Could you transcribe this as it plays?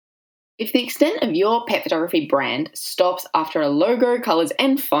If the extent of your pet photography brand stops after a logo, colours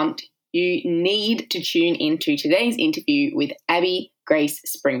and font, you need to tune into today's interview with Abby Grace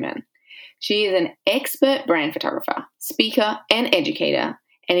Springmann. She is an expert brand photographer, speaker and educator,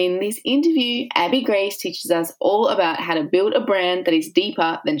 and in this interview, Abby Grace teaches us all about how to build a brand that is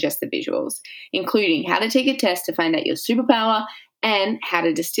deeper than just the visuals, including how to take a test to find out your superpower and how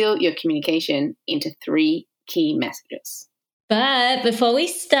to distill your communication into 3 key messages. But before we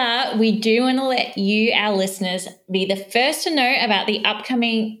start, we do want to let you, our listeners, be the first to know about the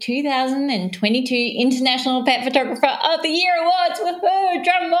upcoming 2022 International Pet Photographer of the Year Awards. Woohoo!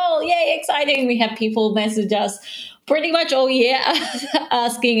 Drum roll! Yay, exciting! We have people message us pretty much all year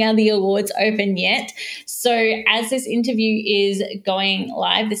asking are the awards open yet. So as this interview is going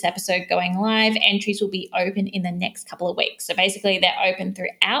live, this episode going live, entries will be open in the next couple of weeks. So basically they're open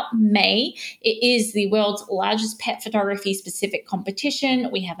throughout May. It is the world's largest pet photography specific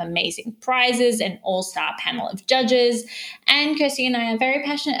competition. We have amazing prizes, an all-star panel of judges, and Kirsty and I are very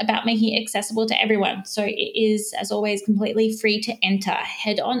passionate about making it accessible to everyone. So it is, as always, completely free to enter.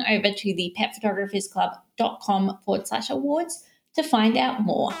 Head on over to the petphotographersclub.com/awards to find out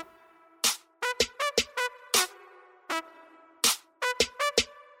more.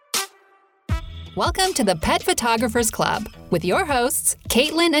 Welcome to the Pet Photographers Club with your hosts,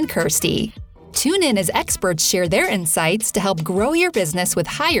 Caitlin and Kirsty. Tune in as experts share their insights to help grow your business with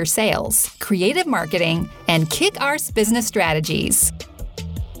higher sales, creative marketing, and kick-ass business strategies.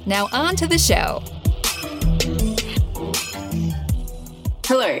 Now on to the show.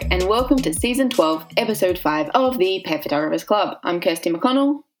 Hello and welcome to Season 12, Episode 5 of the Pet Photographers Club. I'm Kirsty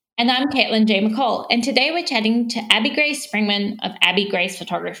McConnell. And I'm Caitlin J. McCall. And today we're chatting to Abby Grace Springmann of Abby Grace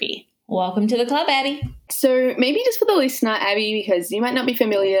Photography. Welcome to the club, Abby. So maybe just for the listener, Abby, because you might not be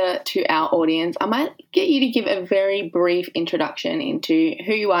familiar to our audience, I might get you to give a very brief introduction into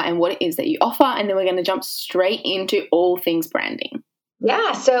who you are and what it is that you offer, and then we're going to jump straight into all things branding.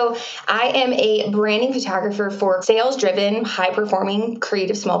 Yeah, so I am a branding photographer for sales-driven, high-performing,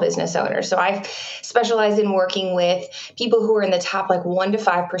 creative small business owners. So I've specialized in working with people who are in the top 1 to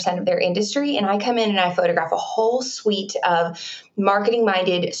 5% of their industry, and I come in and I photograph a whole suite of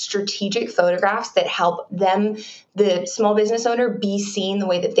marketing-minded, strategic photographs that help them, the small business owner, be seen the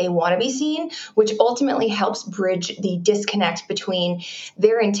way that they want to be seen, which ultimately helps bridge the disconnect between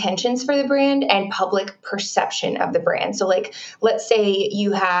their intentions for the brand and public perception of the brand. So let's say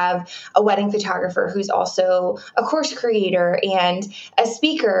you have a wedding photographer who's also a course creator and a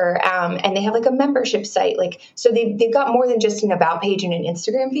speaker, and they have a membership site. So they've got more than just an about page and an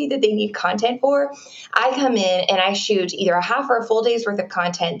Instagram feed that they need content for. I come in and I shoot either a half or a full day's worth of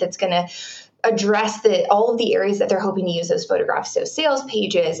content that's going to address all of the areas that they're hoping to use those photographs. So sales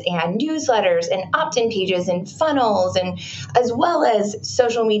pages and newsletters and opt-in pages and funnels, and as well as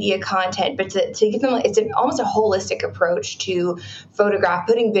social media content, but to give them, it's almost a holistic approach to photograph,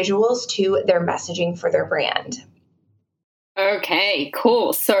 putting visuals to their messaging for their brand. Okay,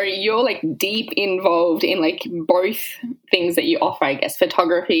 cool. So you're deep involved in both things that you offer, I guess,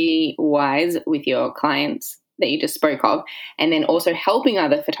 photography wise with your clients that you just spoke of, and then also helping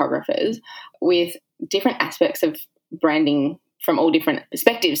other photographers with different aspects of branding from all different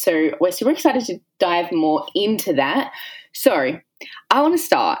perspectives. So we're super excited to dive more into that. So I want to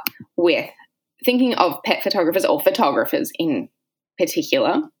start with thinking of pet photographers or photographers in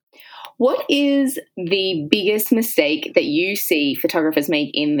particular. What is the biggest mistake that you see photographers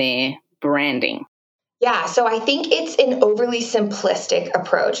make in their branding? Yeah, so I think it's an overly simplistic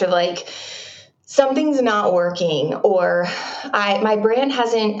approach of something's not working, or my brand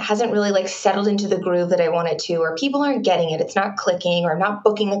hasn't really settled into the groove that I want it to, or people aren't getting it. It's not clicking, or I'm not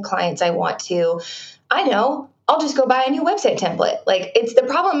booking the clients I want to. I know, I'll just go buy a new website template. It's the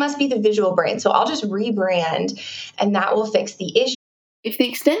problem must be the visual brand. So I'll just rebrand and that will fix the issue. If the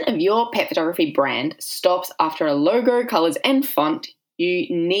extent of your pet photography brand stops after a logo, colours and font, you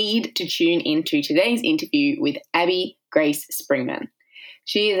need to tune into today's interview with Abby Grace Springmann.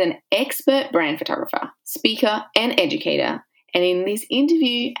 She is an expert brand photographer, speaker and educator, and in this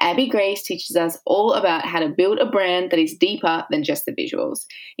interview, Abby Grace teaches us all about how to build a brand that is deeper than just the visuals,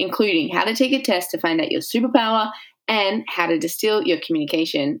 including how to take a test to find out your superpower and how to distill your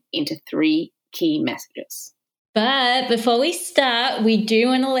communication into 3 key messages. But before we start, we do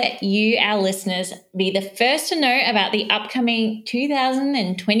want to let you, our listeners, be the first to know about the upcoming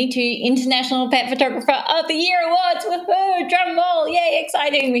 2022 International Pet Photographer of the Year Awards. Woohoo! Drum roll! Yay,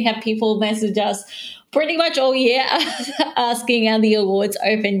 exciting! We have people message us pretty much all year asking are the awards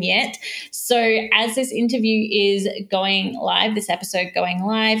open yet. So as this interview is going live, this episode going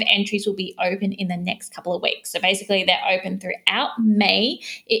live, entries will be open in the next couple of weeks. So basically they're open throughout May.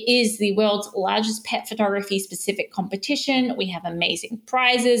 It is the world's largest pet photography specific competition. We have amazing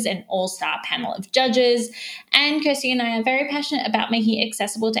prizes, an all-star panel of judges, and Kirsty and I are very passionate about making it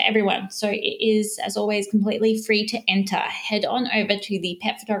accessible to everyone. So it is, as always, completely free to enter. Head on over to the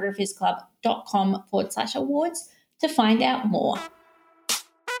petphotographersclub.com/awards to find out more.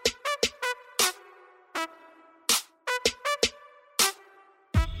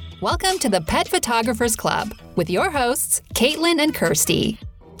 Welcome to the Pet Photographers Club with your hosts, Caitlin and Kirsty.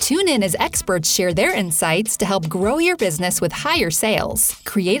 Tune in as experts share their insights to help grow your business with higher sales,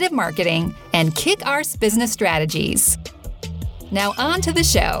 creative marketing, and kick-ass business strategies. Now on to the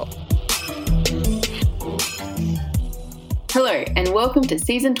show. Hello, and welcome to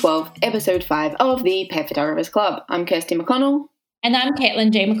Season 12, Episode 5 of the Pet Photographers Club. I'm Kirsty McConnell. And I'm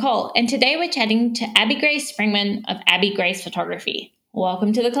Caitlin J. McCall. And today we're chatting to Abby Grace Springmann of Abby Grace Photography.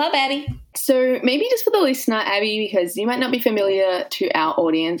 Welcome to the club, Abby. So maybe just for the listener, Abby, because you might not be familiar to our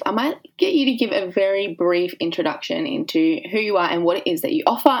audience, I might get you to give a very brief introduction into who you are and what it is that you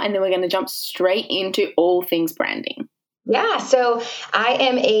offer, and then we're going to jump straight into all things branding. Yeah, so I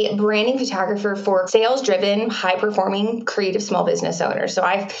am a branding photographer for sales-driven, high-performing, creative small business owners. So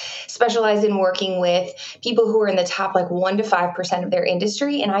I specialize in working with people who are in the top 1 to 5% of their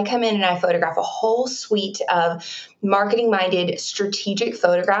industry, and I come in and I photograph a whole suite of marketing-minded, strategic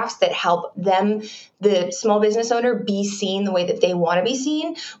photographs that help them, the small business owner, be seen the way that they want to be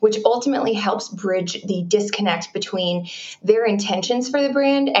seen, which ultimately helps bridge the disconnect between their intentions for the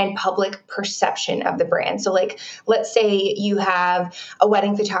brand and public perception of the brand. So let's say you have a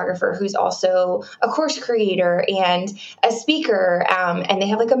wedding photographer who's also a course creator and a speaker, and they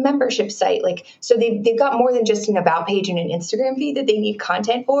have a membership site. So they've got more than just an about page and an Instagram feed that they need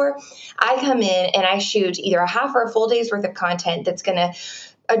content for. I come in and I shoot either a half or a full day's worth of content that's going to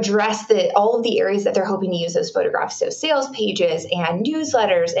address all of the areas that they're hoping to use those photographs. So sales pages and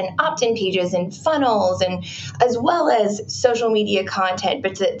newsletters and opt-in pages and funnels, and as well as social media content,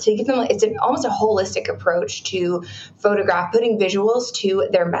 but to give them, it's almost a holistic approach to photograph, putting visuals to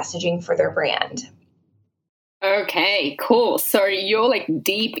their messaging for their brand. Okay, cool. So you're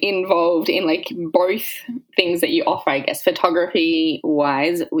deep involved in both things that you offer, I guess, photography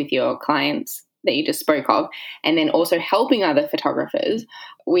wise with your clients that you just spoke of, and then also helping other photographers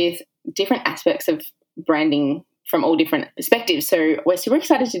with different aspects of branding from all different perspectives. So we're super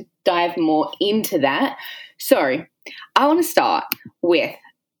excited to dive more into that. So I want to start with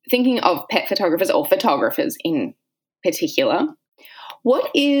thinking of pet photographers or photographers in particular. What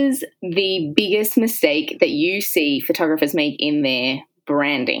is the biggest mistake that you see photographers make in their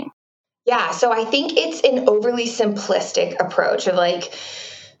branding? Yeah, so I think it's an overly simplistic approach of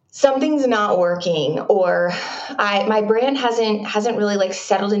something's not working, or my brand hasn't really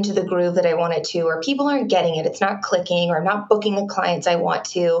settled into the groove that I want it to, or people aren't getting it. It's not clicking, or I'm not booking the clients I want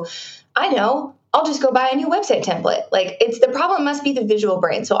to. I know. I'll just go buy a new website template. It's the problem must be the visual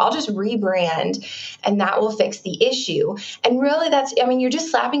brand. So I'll just rebrand and that will fix the issue. And really you're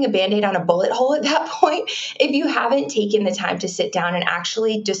just slapping a Band-Aid on a bullet hole at that point. If you haven't taken the time to sit down and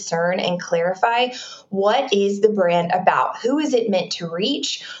actually discern and clarify, what is the brand about? Who is it meant to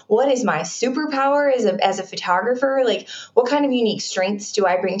reach? What is my superpower as a photographer? What kind of unique strengths do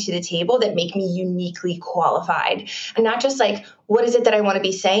I bring to the table that make me uniquely qualified? And not just what is it that I want to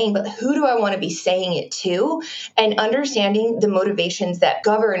be saying, but who do I want to be saying it to? And understanding the motivations that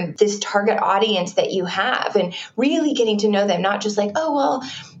govern this target audience that you have, and really getting to know them, not just oh, well,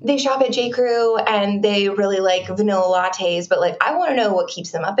 they shop at J. Crew and they really like vanilla lattes, but I want to know what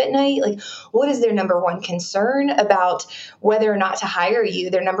keeps them up at night. What is their number one concern about whether or not to hire you?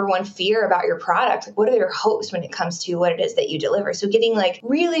 Their number one fear about your product? What are their hopes when it comes to what it is that you deliver? So getting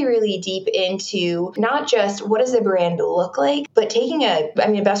really, really deep into not just what does the brand look like, but taking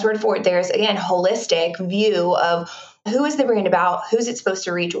the best word for it there is, again, holistic view of who is the brand about? Who's it supposed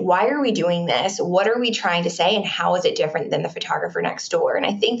to reach? Why are we doing this? What are we trying to say? And how is it different than the photographer next door? And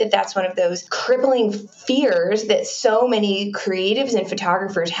I think that that's one of those crippling fears that so many creatives and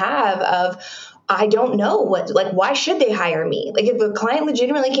photographers have of, I don't know why should they hire me? If a client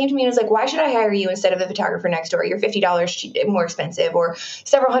legitimately came to me and was why should I hire you instead of the photographer next door? You're $50 more expensive or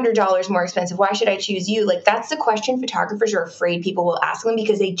several $100s more expensive. Why should I choose you? That's the question photographers are afraid people will ask them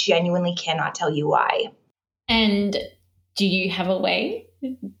because they genuinely cannot tell you why. And do you have a way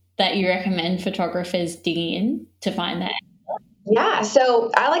that you recommend photographers digging in to find that? Yeah.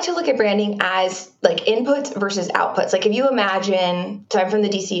 So I like to look at branding as like inputs versus outputs. Like if you imagine, so I'm from the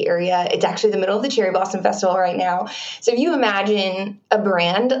DC area, it's actually the middle of the Cherry Blossom Festival right now. So if you imagine a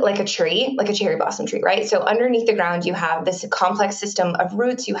brand like a tree, like a cherry blossom tree, right? So underneath the ground, you have this complex system of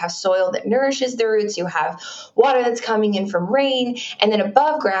roots. You have soil that nourishes the roots. You have water that's coming in from rain. And then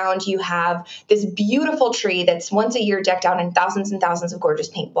above ground, you have this beautiful tree that's once a year decked out in thousands and thousands of gorgeous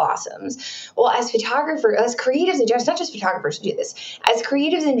pink blossoms. Well, as photographers, as creatives in general, it's not just photographers who do this. As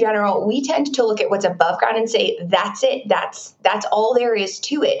creatives in general, we tend to look at what's above ground and say, that's it. That's all there is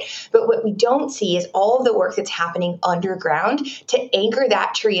to it. But what we don't see is all of the work that's happening underground to anchor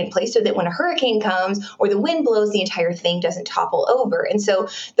that tree in place so that when a hurricane comes or the wind blows, the entire thing doesn't topple over. And so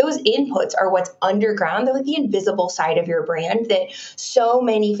those inputs are what's underground. They're like the invisible side of your brand that so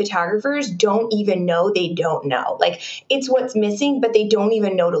many photographers don't even know they don't know. Like it's what's missing, but they don't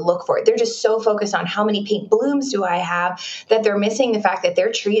even know to look for it. They're just so focused on how many pink blooms do I have that they're missing the fact that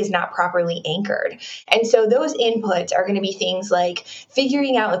their tree is not properly anchored. And so those inputs are going to be things like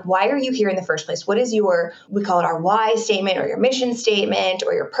figuring out like, why are you here in the first place? What is your, we call it our why statement or your mission statement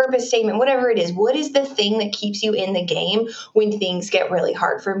or your purpose statement, whatever it is. What is the thing that keeps you in the game when things get really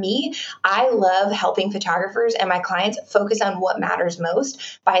hard? For me, I love helping photographers and my clients focus on what matters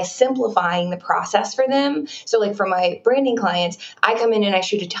most by simplifying the process for them. So like for my branding clients, I come in and I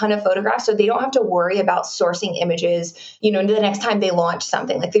shoot a ton of photographs so they don't have to worry about sourcing images, the next time they launch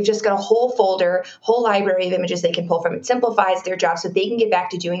something. Like they've just got a whole folder, whole library of images they can pull from. It simplifies their job so they can get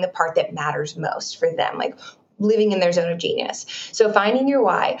back to doing the part that matters most for them, like living in their zone of genius. So finding your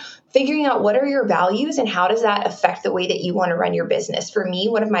why, figuring out what are your values and how does that affect the way that you want to run your business. For me,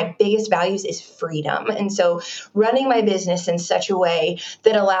 one of my biggest values is freedom. And so running my business in such a way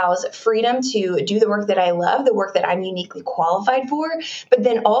that allows freedom to do the work that I love, the work that I'm uniquely qualified for, but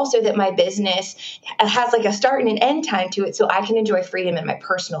then also that my business has like a start and an end time to it so I can enjoy freedom in my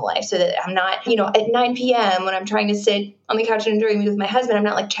personal life so that I'm not, at 9 p.m. when I'm trying to sit on the couch and enjoy a movie with my husband, I'm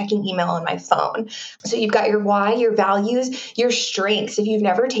not like checking email on my phone. So you've got your why, your values, your strengths. If you've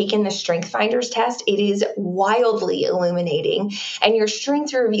never taken the Strength Finders test, it is wildly illuminating. And your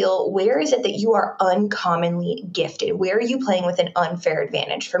strengths reveal where is it that you are uncommonly gifted? Where are you playing with an unfair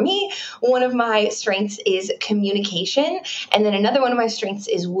advantage? For me, one of my strengths is communication. And then another one of my strengths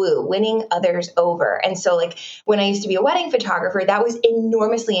is winning others over. And so like when I used to be a wedding photographer, that was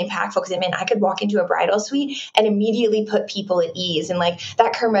enormously impactful because I could walk into a bridal suite and immediately put people at ease. And like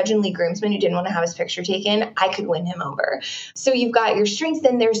that curmudgeonly groomsman who didn't want to have his picture taken, I could win him over. So you've got your strengths,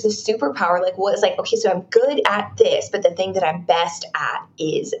 then there's this superpower, like what is like, okay, so I'm good at this, but the thing that I'm best at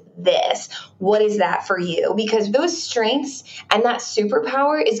is this. What is that for you? Because those strengths and that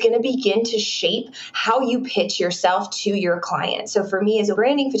superpower is going to begin to shape how you pitch yourself to your client. So for me as a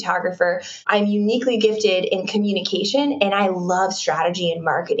branding photographer, I'm uniquely gifted in communication and I love strategy and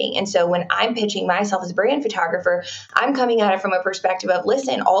marketing. And so when I'm pitching myself as a brand photographer, I'm coming at it from a perspective of,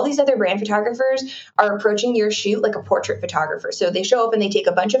 listen, all these other brand photographers are approaching your shoot like a portrait photographer. So they show up and they take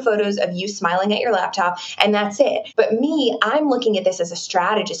a bunch of photos of you smiling at your laptop and that's it. But me, I'm looking at this as a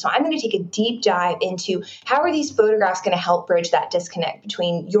strategist. So I'm going to take a deep dive into how are these photographs going to help bridge that disconnect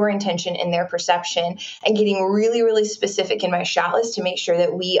between your intention and their perception and getting really, really specific in my shot list to make sure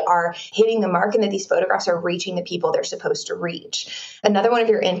that we are hitting the mark and that these photographs are reaching the people they're supposed to reach. Another one of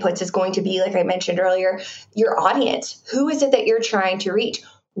your inputs is going to be, like I mentioned earlier, your audience. Who is it that you're trying to reach?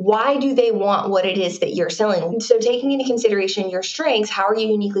 Why do they want what it is that you're selling? So taking into consideration your strengths, how are you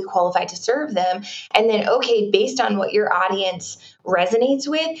uniquely qualified to serve them? And then, okay, based on what your audience resonates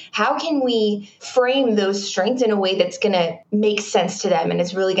with, how can we frame those strengths in a way that's going to make sense to them and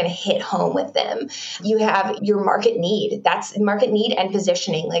it's really going to hit home with them? You have your market need. That's market need and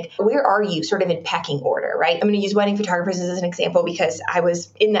positioning. Like, where are you sort of in pecking order, right? I'm going to use wedding photographers as an example because I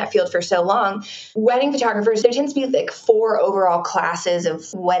was in that field for so long. Wedding photographers, there tends to be like 4 overall classes of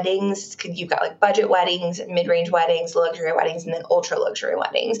weddings. You've got like budget weddings, mid-range weddings, luxury weddings, and then ultra luxury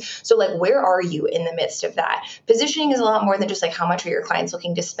weddings. So like, where are you in the midst of that? Positioning is a lot more than just like how much are your clients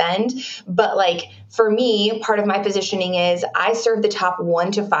looking to spend. But like for me, part of my positioning is I serve the top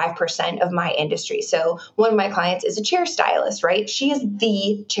 1 to 5% of my industry. So one of my clients is a chair stylist, right? She is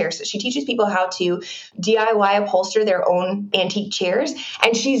the chair. So she teaches people how to DIY upholster their own antique chairs.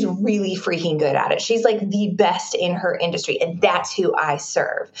 And she's really freaking good at it. She's like the best in her industry. And that's who I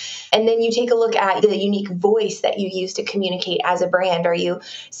serve. And then you take a look at the unique voice that you use to communicate as a brand. Are you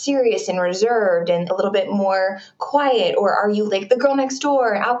serious and reserved and a little bit more quiet? Or are you like the girl next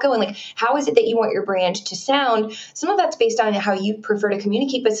door, outgoing? Like, how is it that you want your brand to sound, some of that's based on how you prefer to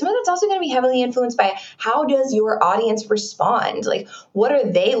communicate, but some of that's also going to be heavily influenced by how does your audience respond? Like, what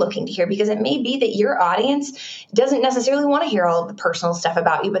are they looking to hear? Because it may be that your audience doesn't necessarily want to hear all of the personal stuff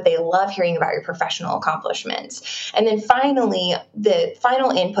about you, but they love hearing about your professional accomplishments. And then finally, the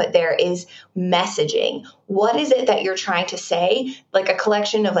final input there is messaging. What is it that you're trying to say? Like a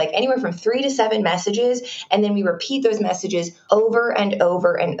collection of like anywhere from 3 to 7 messages. And then we repeat those messages over and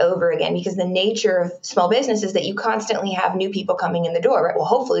over and over again, because the nature of small business is that you constantly have new people coming in the door, right? Well,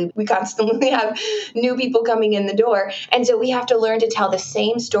 hopefully we constantly have new people coming in the door. And so we have to learn to tell the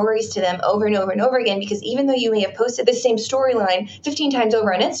same stories to them over and over and over again, because even though you may have posted the same storyline 15 times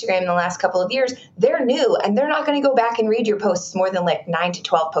over on Instagram in the last couple of years, they're new and they're not going to go back and read your posts more than like 9 to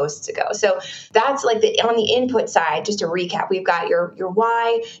 12 posts ago. So that's like on the input side, just to recap, we've got your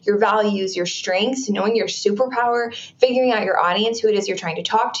why, your values, your strengths, knowing your superpower, figuring out your audience, who it is you're trying to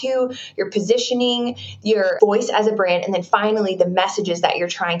talk to, your positioning, your voice as a brand, and then finally the messages that you're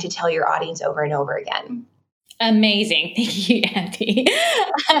trying to tell your audience over and over again. Amazing. Thank you, Abby.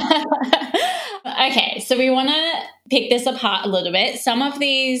 Okay, so we want to pick this apart a little bit. Some of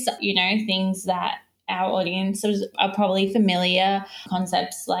these, things that our audiences are probably familiar,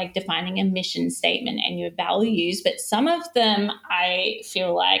 concepts like defining a mission statement and your values, but some of them I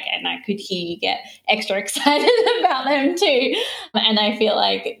feel like, and I could hear you get extra excited about them too, and I feel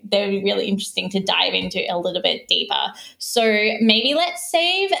like they're really interesting to dive into a little bit deeper. So maybe let's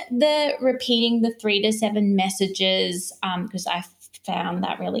save the repeating the 3 to 7 messages because I found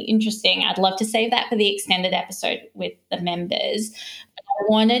that really interesting. I'd love to save that for the extended episode with the members. I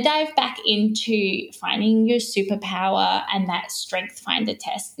want to dive back into finding your superpower and that strength finder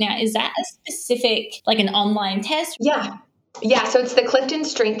test. Now, is that a specific, like an online test? Yeah, so it's the Clifton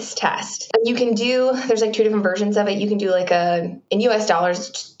Strengths Test. You can do, there's like 2 different versions of it. You can do like in US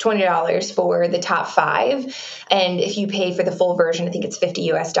dollars, $20 for the top 5. And if you pay for the full version, I think it's $50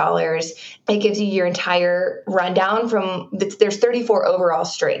 US. It gives you your entire rundown there's 34 overall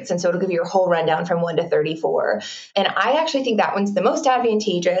strengths. And so it'll give you your whole rundown from 1 to 34. And I actually think that one's the most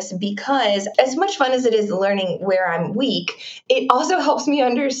advantageous because as much fun as it is learning where I'm weak, it also helps me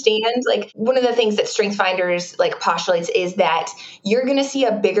understand, like one of the things that Strengths Finders like postulates is that you're going to see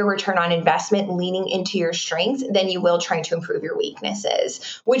a bigger return on investment leaning into your strengths than you will trying to improve your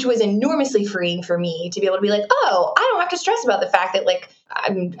weaknesses, which was enormously freeing for me to be able to be like, oh, I don't have to stress about the fact that like,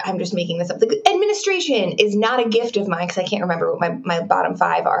 I'm just making this up. The administration is not a gift of mine because I can't remember what my bottom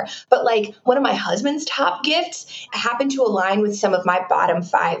 5 are. But like one of my husband's top gifts happened to align with some of my bottom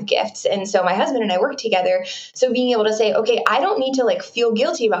 5 gifts. And so my husband and I work together. So being able to say, okay, I don't need to like feel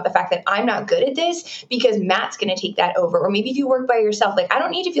guilty about the fact that I'm not good at this because Matt's going to take that over. Or maybe if you work by yourself, like I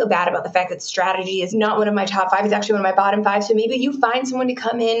don't need to feel bad about the fact that strategy is not one of my top 5. It's actually one of my bottom 5. So maybe you find someone to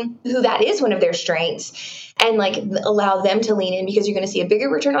come in who that is one of their strengths and like allow them to lean in because you're going to see a bigger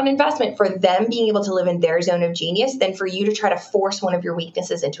return on investment for them being able to live in their zone of genius than for you to try to force one of your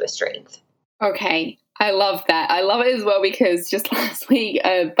weaknesses into a strength. Okay. I love that. I love it as well because just last week,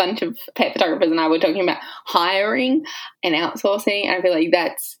 a bunch of pet photographers and I were talking about hiring and outsourcing. And I feel like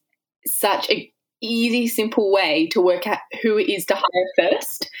that's such a easy, simple way to work out who it is to hire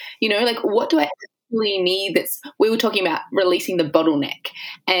first. Like what do I actually need? We were talking about releasing the bottleneck,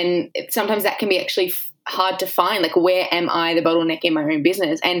 and sometimes that can be actually hard to find, like where am I the bottleneck in my own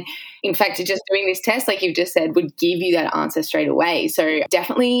business? And in fact, just doing this test, like you've just said, would give you that answer straight away. So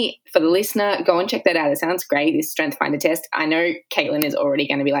definitely for the listener, go and check that out. It sounds great, this Strength Finder test. I know Caitlin is already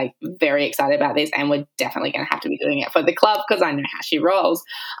going to be like very excited about this, and we're definitely going to have to be doing it for the club because I know how she rolls.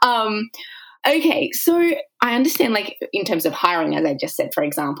 Okay, so I understand like in terms of hiring, as I just said, for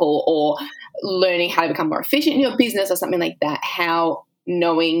example, or learning how to become more efficient in your business or something like that, how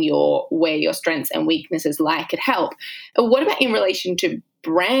knowing where your strengths and weaknesses lie could help. What about in relation to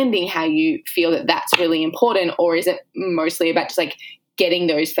branding, how you feel that that's really important, or is it mostly about just like getting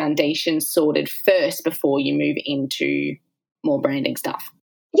those foundations sorted first before you move into more branding stuff?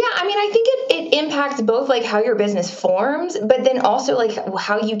 Yeah, I mean, I think it impacts both like how your business forms, but then also like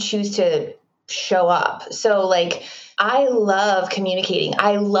how you choose to show up. So like I love communicating.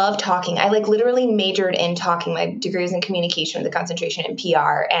 I love talking. I like literally majored in talking. My degree was in communication with a concentration in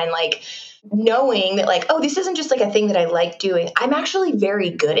PR, and like knowing that like, oh, this isn't just like a thing that I like doing. I'm actually very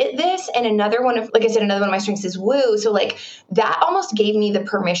good at this. And another one of my strengths is woo. So like that almost gave me the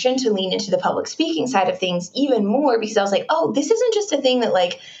permission to lean into the public speaking side of things even more, because I was like, oh, this isn't just a thing that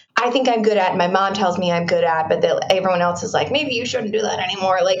like I think I'm good at, my mom tells me I'm good at, but that everyone else is like, maybe you shouldn't do that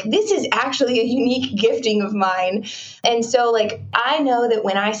anymore. Like, this is actually a unique gifting of mine. And so like, I know that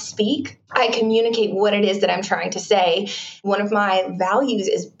when I speak, I communicate what it is that I'm trying to say. One of my values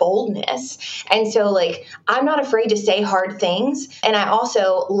is boldness. And so like, I'm not afraid to say hard things. And I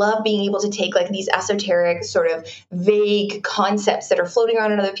also love being able to take like these esoteric sort of vague concepts that are floating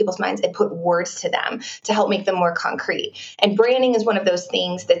around in other people's minds and put words to them to help make them more concrete. And branding is one of those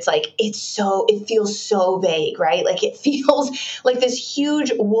things that's like, it feels so vague, right? Like it feels like this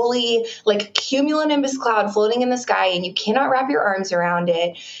huge woolly, like cumulonimbus cloud floating in the sky, and you cannot wrap your arms around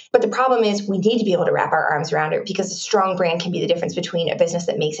it. But the problem is we need to be able to wrap our arms around it, because a strong brand can be the difference between a business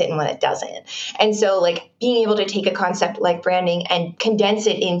that makes it and one that doesn't. And so like being able to take a concept like branding and condense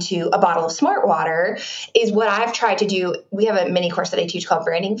it into a bottle of smart water is what I've tried to do. We have a mini course that I teach called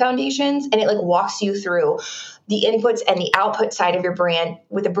Branding Foundations, and it like walks you through the inputs and the output side of your brand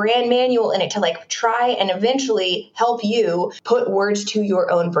with a brand manual in it to like try and eventually help you put words to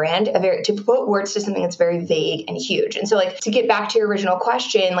your own brand, to put words to something that's very vague and huge. And so like to get back to your original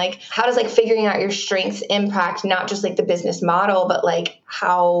question, like how does like figuring out your strengths impact not just like the business model, but like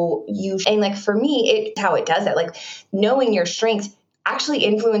how you, and like for me, how it does that, like knowing your strengths actually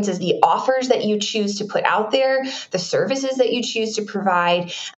influences the offers that you choose to put out there, the services that you choose to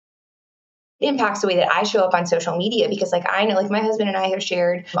provide. It impacts the way that I show up on social media, because like I know, like my husband and I have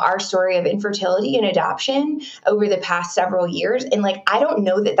shared our story of infertility and adoption over the past several years. And like, I don't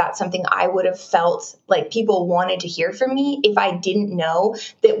know that that's something I would have felt like people wanted to hear from me if I didn't know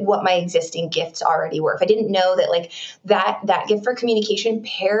that what my existing gifts already were. If I didn't know that like that gift for communication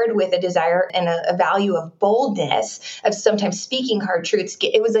paired with a desire and a value of boldness, of sometimes speaking hard truths,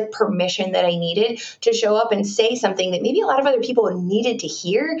 it was like permission that I needed to show up and say something that maybe a lot of other people needed to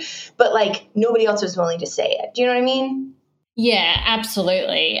hear, but like nobody else was willing to say it. Do you know what I mean? Yeah,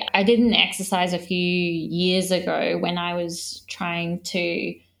 absolutely. I did an exercise a few years ago when I was trying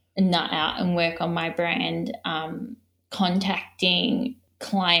to nut out and work on my brand, contacting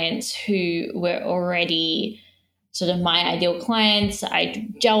clients who were already sort of my ideal clients. I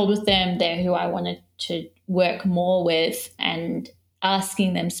gelled with them. They're who I wanted to work more with, and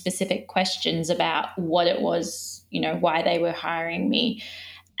asking them specific questions about what it was, why they were hiring me.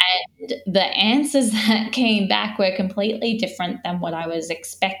 And the answers that came back were completely different than what I was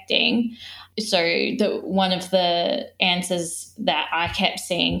expecting. So one of the answers that I kept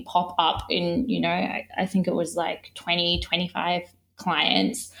seeing pop up in, I think it was like 20, 25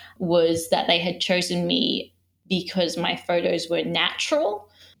 clients, was that they had chosen me because my photos were natural.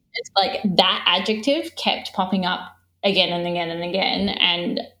 It's like that adjective kept popping up again and again and again.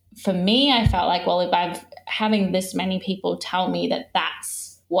 And for me, I felt like, well, if I'm having this many people tell me that that's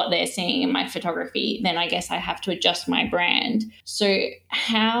what they're seeing in my photography, then I guess I have to adjust my brand. So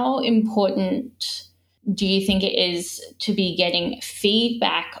how important do you think it is to be getting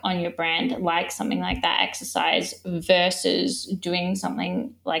feedback on your brand, like something like that exercise, versus doing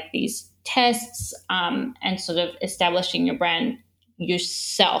something like these tests and sort of establishing your brand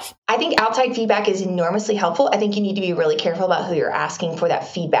yourself? I think outside feedback is enormously helpful. I think you need to be really careful about who you're asking for that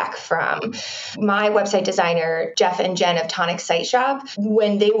feedback from. My website designer, Jeff and Jen of Tonic Site Shop,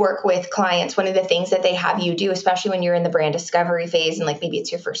 when they work with clients, one of the things that they have you do, especially when you're in the brand discovery phase and like maybe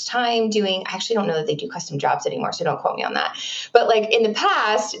it's your first time doing, I actually don't know that they do custom jobs anymore, so don't quote me on that. But like in the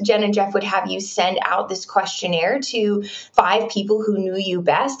past, Jen and Jeff would have you send out this questionnaire to 5 people who knew you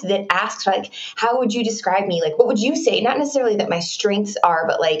best that asked like, how would you describe me? Like, what would you say? Not necessarily that my strengths are,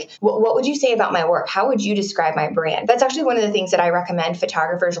 but like, what would you say about my work? How would you describe my brand? That's actually one of the things that I recommend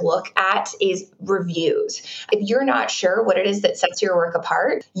photographers look at is reviews. If you're not sure what it is that sets your work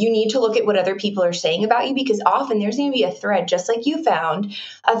apart, you need to look at what other people are saying about you, because often there's going to be a thread, just like you found,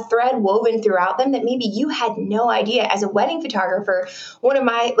 a thread woven throughout them that maybe you had no idea. As a wedding photographer, one of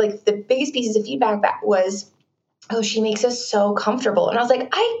my, like the biggest pieces of feedback was, oh, she makes us so comfortable. And I was like,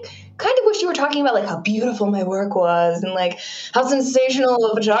 I kind of wish you were talking about like how beautiful my work was and like how sensational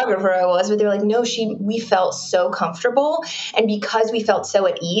of a photographer I was. But they're like, no, we felt so comfortable. And because we felt so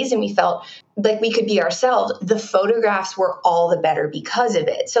at ease and we felt like we could be ourselves, the photographs were all the better because of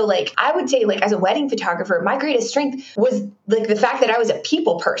it. So like, I would say like as a wedding photographer, my greatest strength was like the fact that I was a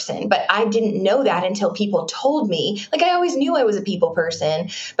people person, but I didn't know that until people told me. Like I always knew I was a people person,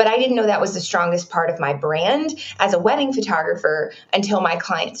 but I didn't know that was the strongest part of my brand as a wedding photographer until my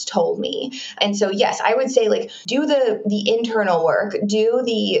clients told me. And so, yes, I would say like do the internal work, do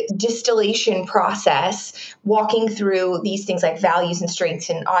the distillation process, walking through these things like values and strengths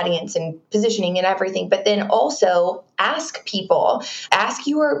and audience and positioning and everything, but then also ask people, ask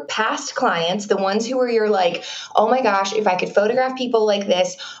your past clients, the ones who are your like, oh my gosh, if I could photograph people like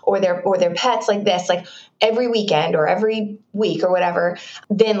this or their pets like this, like every weekend or every week or whatever,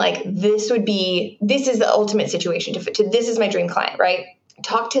 then like this is the ultimate situation to this is my dream client, right?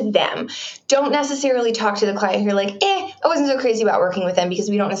 Talk to them. Don't necessarily talk to the client who you're like, I wasn't so crazy about working with them, because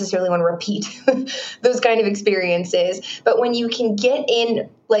we don't necessarily want to repeat those kind of experiences. But when you can get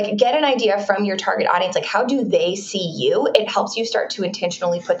an idea from your target audience, like how do they see you? It helps you start to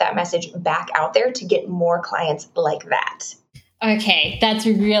intentionally put that message back out there to get more clients like that. Okay, that's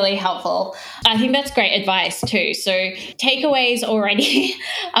really helpful. I think that's great advice too. So takeaways already,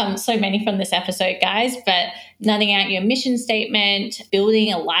 so many from this episode, guys, but nutting out your mission statement,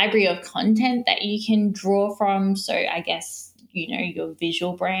 building a library of content that you can draw from. So I guess, your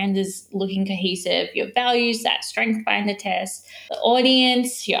visual brand is looking cohesive, your values, that strength finder test, the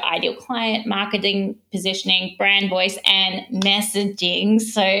audience, your ideal client, marketing, positioning, brand voice, and messaging.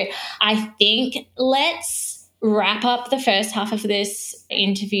 So I think let's wrap up the first half of this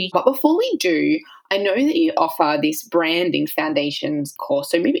interview. But before we do, I know that you offer this branding foundations course.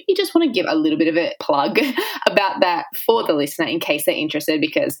 So maybe you just want to give a little bit of a plug about that for the listener in case they're interested,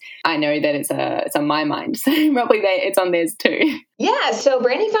 because I know that it's on my mind. So probably it's on theirs too. Yeah, so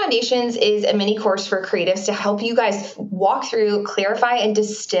Branding Foundations is a mini course for creatives to help you guys walk through, clarify, and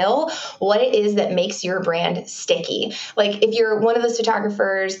distill what it is that makes your brand sticky. Like if you're one of those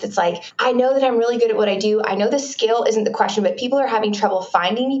photographers that's like, I know that I'm really good at what I do. I know the skill isn't the question, but people are having trouble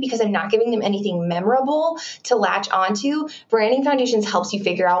finding me because I'm not giving them anything memorable to latch onto. Branding Foundations helps you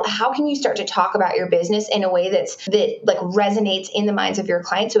figure out how can you start to talk about your business in a way that resonates in the minds of your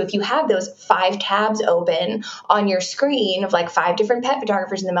clients. So if you have those 5 tabs open on your screen of 5 different pet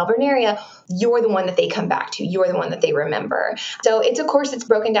photographers in the Melbourne area, you're the one that they come back to. You're the one that they remember. So it's a course that's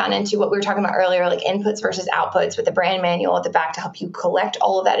broken down into what we were talking about earlier, like inputs versus outputs, with the brand manual at the back to help you collect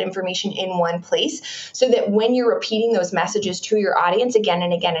all of that information in one place, so that when you're repeating those messages to your audience again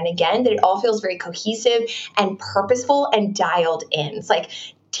and again and again, that it all feels very cohesive and purposeful and dialed in. It's like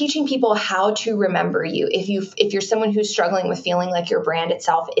teaching people how to remember you if you're someone who's struggling with feeling like your brand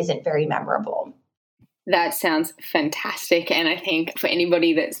itself isn't very memorable. That sounds fantastic. And I think for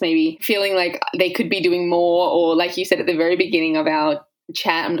anybody that's maybe feeling like they could be doing more, or like you said at the very beginning of our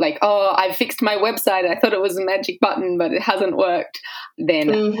chat, I'm like, I fixed my website. I thought it was a magic button, but it hasn't worked. Then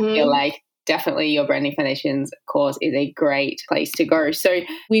I feel like definitely your Branding Foundations course is a great place to go. So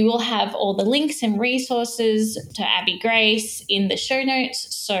we will have all the links and resources to Abby Grace in the show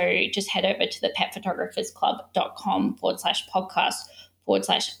notes. So just head over to the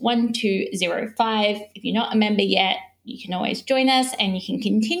petphotographersclub.com/podcast/1205. If you're not a member yet, you can always join us and you can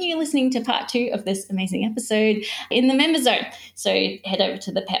continue listening to part 2 of this amazing episode in the member zone. So head over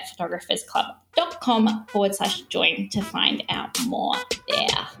to the petphotographersclub.com/join to find out more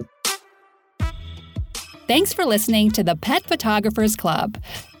there. Thanks for listening to the Pet Photographers Club.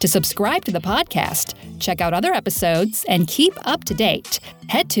 To subscribe to the podcast, check out other episodes, and keep up to date,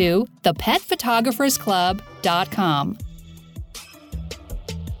 head to thepetphotographersclub.com.